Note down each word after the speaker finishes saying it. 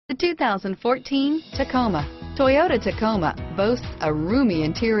The 2014 Tacoma. Toyota Tacoma boasts a roomy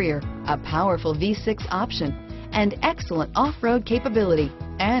interior, a powerful V6 option, and excellent off-road capability,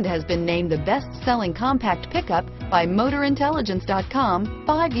 and has been named the best-selling compact pickup by MotorIntelligence.com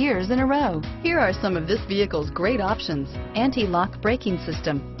 5 years in a row. Here are some of this vehicle's great options: anti-lock braking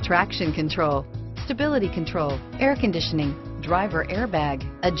system, traction control, stability control, air conditioning, driver airbag,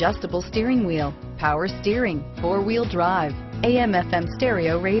 adjustable steering wheel, power steering, four-wheel drive, AM/FM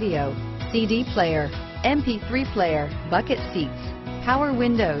stereo radio, CD player, MP3 player, bucket seats, power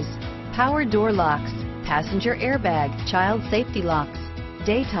windows, power door locks, passenger airbag, child safety locks,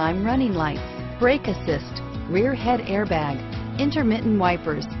 daytime running lights, brake assist, rear head airbag, intermittent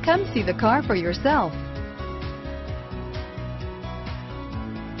wipers. Come see the car for yourself.